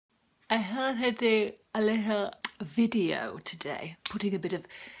I thought I'd do a little video today, putting a bit of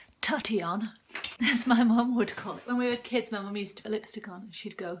tutty on, as my mum would call it. When we were kids, my mum used to put lipstick on and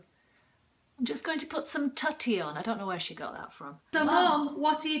she'd go, I'm just going to put some tutty on. I don't know where she got that from. So Mum,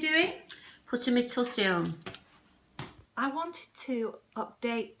 what are you doing? Putting my tutty on. I wanted to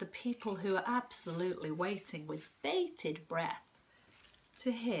update the people who are absolutely waiting with bated breath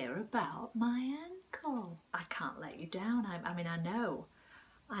to hear about my ankle. I can't let you down. I mean, I know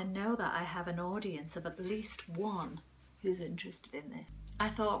that I have an audience of at least one who's interested in this. I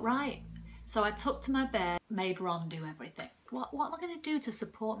thought, right, so I took to my bed, made Ron do everything. What am I going to do to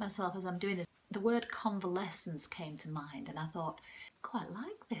support myself as I'm doing this? The word convalescence came to mind, and I thought, I quite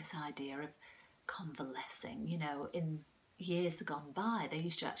like this idea of convalescing. You know, in years gone by, they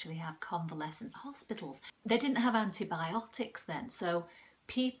used to actually have convalescent hospitals. They didn't have antibiotics then, so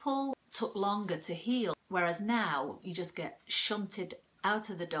people took longer to heal, whereas now you just get shunted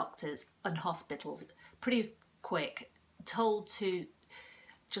out of the doctors and hospitals pretty quick, told to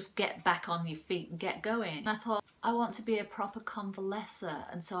just get back on your feet and get going. And I thought, I want to be a proper convalescer,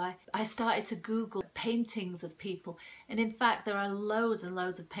 and so I started to Google paintings of people, and in fact there are loads and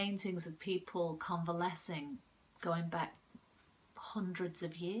loads of paintings of people convalescing going back hundreds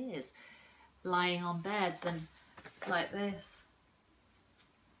of years, lying on beds and like this,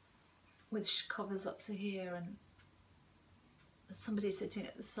 with covers up to here, and somebody sitting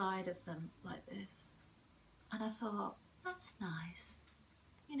at the side of them like this. And I thought, that's nice,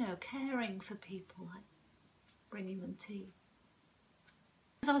 you know, caring for people, like bringing them tea.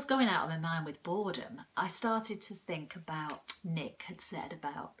 As I was going out of my mind with boredom, I started to think about Nick had said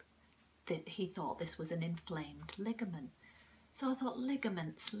about that he thought this was an inflamed ligament. So I thought,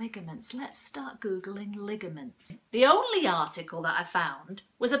 ligaments, let's start Googling ligaments. The only article that I found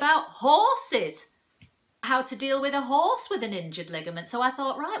was about horses, how to deal with a horse with an injured ligament. So I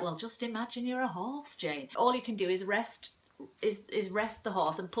thought, right, well, just imagine you're a horse, Jane. All you can do is rest the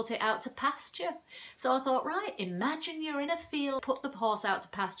horse and put it out to pasture. So I thought, right, imagine you're in a field, put the horse out to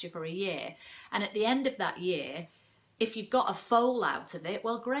pasture for a year, and at the end of that year, if you've got a foal out of it,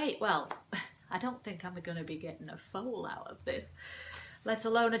 well, great. Well, I don't think I'm going to be getting a foal out of this, let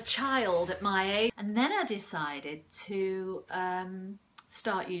alone a child at my age. And then I decided to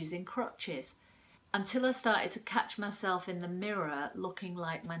start using crutches, until I started to catch myself in the mirror looking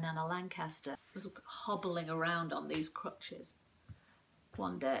like my Nana Lancaster. I was hobbling around on these crutches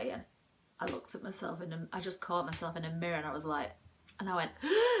one day, and I looked at myself I just caught myself in a mirror, and I was like, and I went,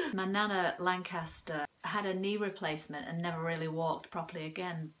 my Nana Lancaster had a knee replacement and never really walked properly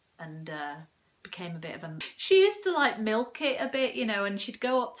again, and became a bit of a... She used to like milk it a bit, you know, and she'd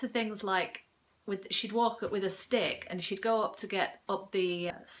go up to things like, she'd walk with a stick, and she'd go up to get up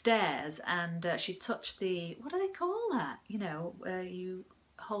the stairs, and she'd touch the, what do they call that? You know, where you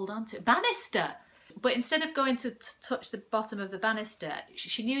hold on to, banister. But instead of going to touch the bottom of the banister,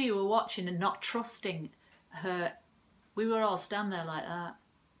 she knew you were watching and not trusting her. We were all stand there like that.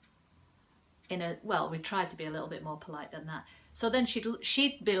 Well, we tried to be a little bit more polite than that. So then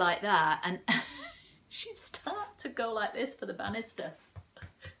she'd be like that, and she'd start to go like this for the banister.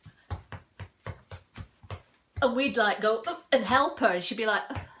 And we'd like go up and help her, and she'd be like,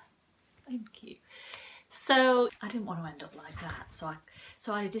 oh, thank you. So I didn't want to end up like that.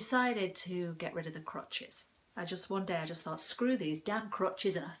 So I decided to get rid of the crutches. One day I just thought, screw these damn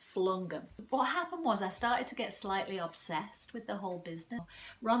crutches, and I flung them. What happened was I started to get slightly obsessed with the whole business.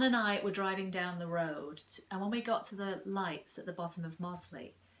 Ron and I were driving down the road, and when we got to the lights at the bottom of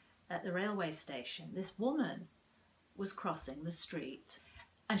Mosley, at the railway station, this woman was crossing the street,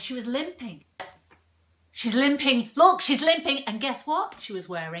 and she was limping. She's limping, look, she's limping, and guess what? She was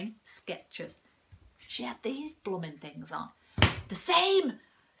wearing Skechers. She had these blooming things on, the same.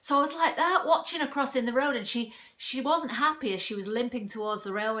 So I was like that, watching her crossing the road, and she wasn't happy as she was limping towards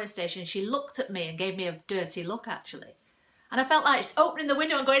the railway station. She looked at me and gave me a dirty look, actually. And I felt like opening the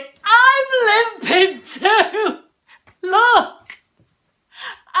window and going, I'm limping too! Look!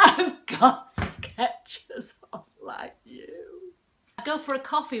 I've got Skechers on like you. I'd go for a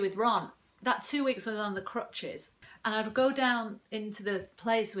coffee with Ron. That 2 weeks I was on the crutches, and I'd go down into the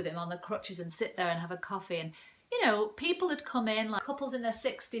place with him on the crutches and sit there and have a coffee, and you know, people had come in, like couples in their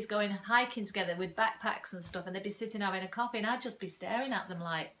 60s going hiking together with backpacks and stuff, and they'd be sitting having a coffee, and I'd just be staring at them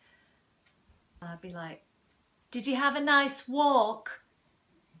like, I'd be like, did you have a nice walk?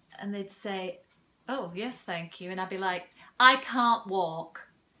 And they'd say, oh yes, thank you. And I'd be like, I can't walk.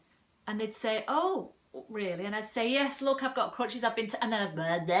 And they'd say, oh, really? And I'd say, yes, look, I've got crutches, I've been and then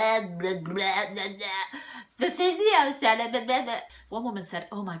the physio said, one woman said,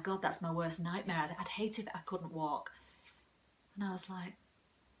 oh my God, that's my worst nightmare. I'd hate if I couldn't walk. And I was like,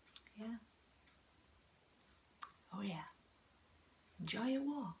 Yeah. Oh yeah. Enjoy your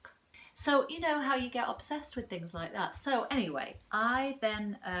walk. So, you know how you get obsessed with things like that. So anyway, I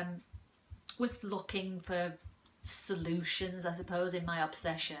then was looking for solutions, I suppose, in my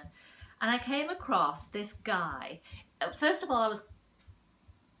obsession. And I came across this guy. First of all,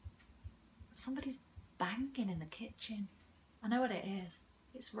 somebody's banging in the kitchen. I know what it is.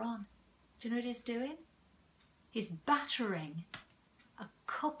 It's Ron. Do you know what he's doing? He's battering a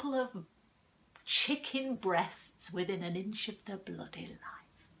couple of chicken breasts within an inch of their bloody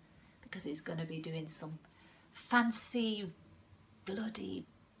life, because he's going to be doing some fancy bloody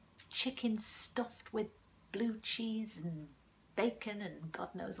chicken stuffed with blue cheese and bacon and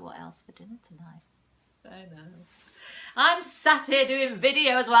God knows what else for dinner tonight. I know. I'm sat here doing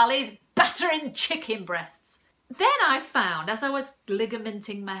videos while he's battering chicken breasts. Then I found, as I was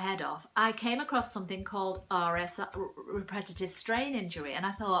ligamenting my head off, I came across something called RS, repetitive strain injury, and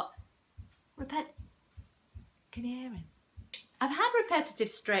I thought, can you hear him? I've had repetitive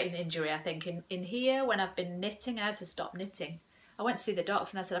strain injury, I think, in here when I've been knitting. I had to stop knitting. I went to see the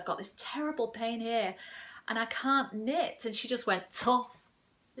doctor and I said, I've got this terrible pain here and I can't knit. And she just went, tough.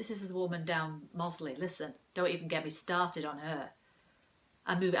 This is a woman down Mosley. Listen, don't even get me started on her.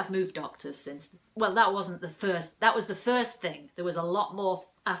 I've moved doctors since. Well, that wasn't the first. That was the first thing. There was a lot more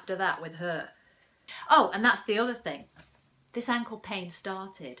after that with her. Oh, and that's the other thing. This ankle pain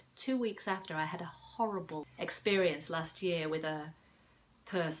started 2 weeks after I had a horrible experience last year with a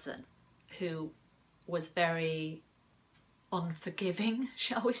person who was very unforgiving,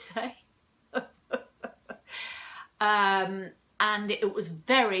 shall we say. And it was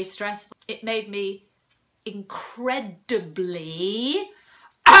very stressful. It made me incredibly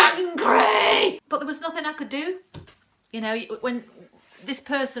angry, but there was nothing I could do. You know, when this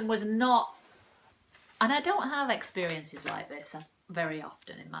person was not, and I don't have experiences like this very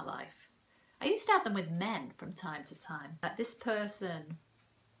often in my life. I used to have them with men from time to time. But this person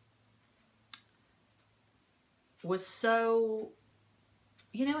was so,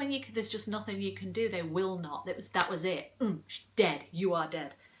 you know, when there's just nothing you can do. They will not. That was it. Dead. You are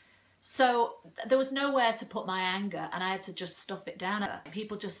dead. So there was nowhere to put my anger, and I had to just stuff it down.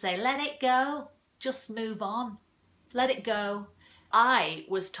 People just say, let it go. Just move on. Let it go. I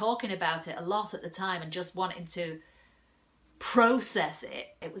was talking about it a lot at the time and just wanting to process it.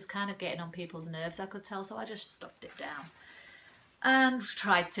 It was kind of getting on people's nerves, I could tell, so I just stuffed it down and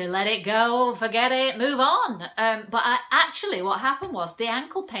tried to let it go, forget it, move on. But actually what happened was the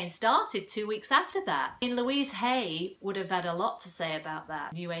ankle pain started 2 weeks after that. And Louise Hay would have had a lot to say about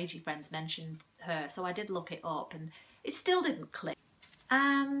that. New Agey friends mentioned her, so I did look it up and it still didn't click.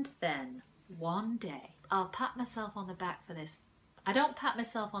 And then one day, I'll pat myself on the back for this. I don't pat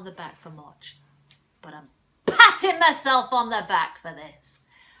myself on the back for much, but I'm patting myself on the back for this.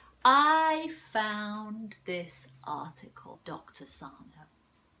 I found this article, Dr. Sarno.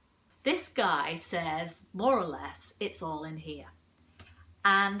 This guy says, more or less, it's all in here.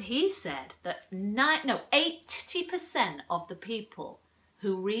 And he said that 80% of the people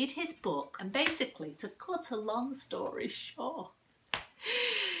who read his book, and basically, to cut a long story short,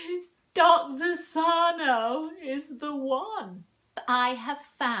 Dr. Sarno is the one. I have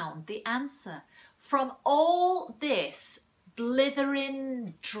found the answer from all this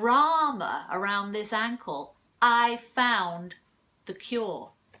blithering drama around this ankle. I found the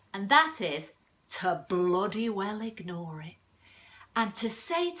cure, and that is to bloody well ignore it and to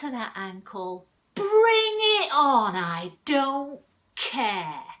say to that ankle, bring it on, I don't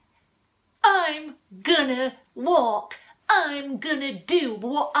care. I'm gonna walk. I'm gonna do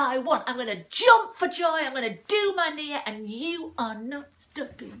what I want. I'm gonna jump for joy. I'm gonna do my knee, and you are not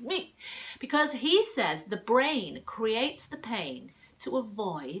stopping me. Because he says the brain creates the pain to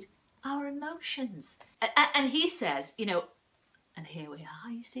avoid our emotions. And he says, you know, and here we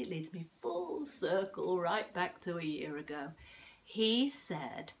are, you see, it leads me full circle right back to a year ago. He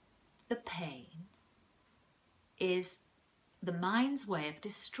said the pain is the mind's way of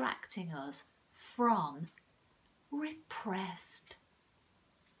distracting us from repressed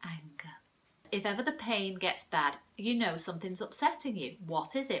anger. If ever the pain gets bad, you know something's upsetting you.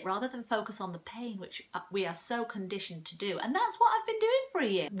 What is it? Rather than focus on the pain, which we are so conditioned to do. And that's what I've been doing for a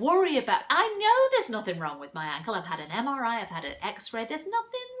year. Worry about, I know there's nothing wrong with my ankle. I've had an MRI, I've had an X-ray. There's nothing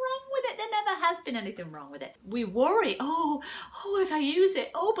wrong with it. There never has been anything wrong with it. We worry, oh, if I use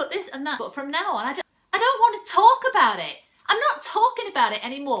it, oh, but this and that. But from now on, I don't want to talk about it. I'm not talking about it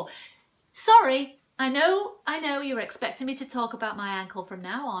anymore. Sorry, I know you're expecting me to talk about my ankle from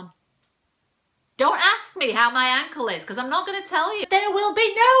now on. Don't ask me how my ankle is, because I'm not going to tell you. There will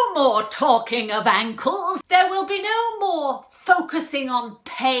be no more talking of ankles. There will be no more focusing on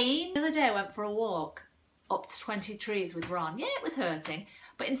pain. The other day I went for a walk up to 20 trees with Ron. Yeah, it was hurting.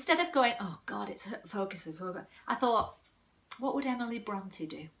 But instead of going, oh God, it's focusing, I thought, what would Emily Bronte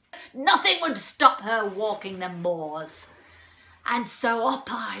do? Nothing would stop her walking them moors. And so up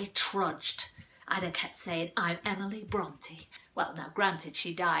I trudged. I'd have kept saying, I'm Emily Bronte. Well, now granted,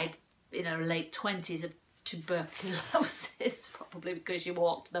 she died in her late 20s of tuberculosis, probably because she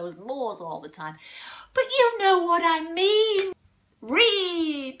walked those moors all the time. But you know what I mean.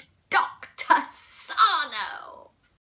 Read Dr. Sarno.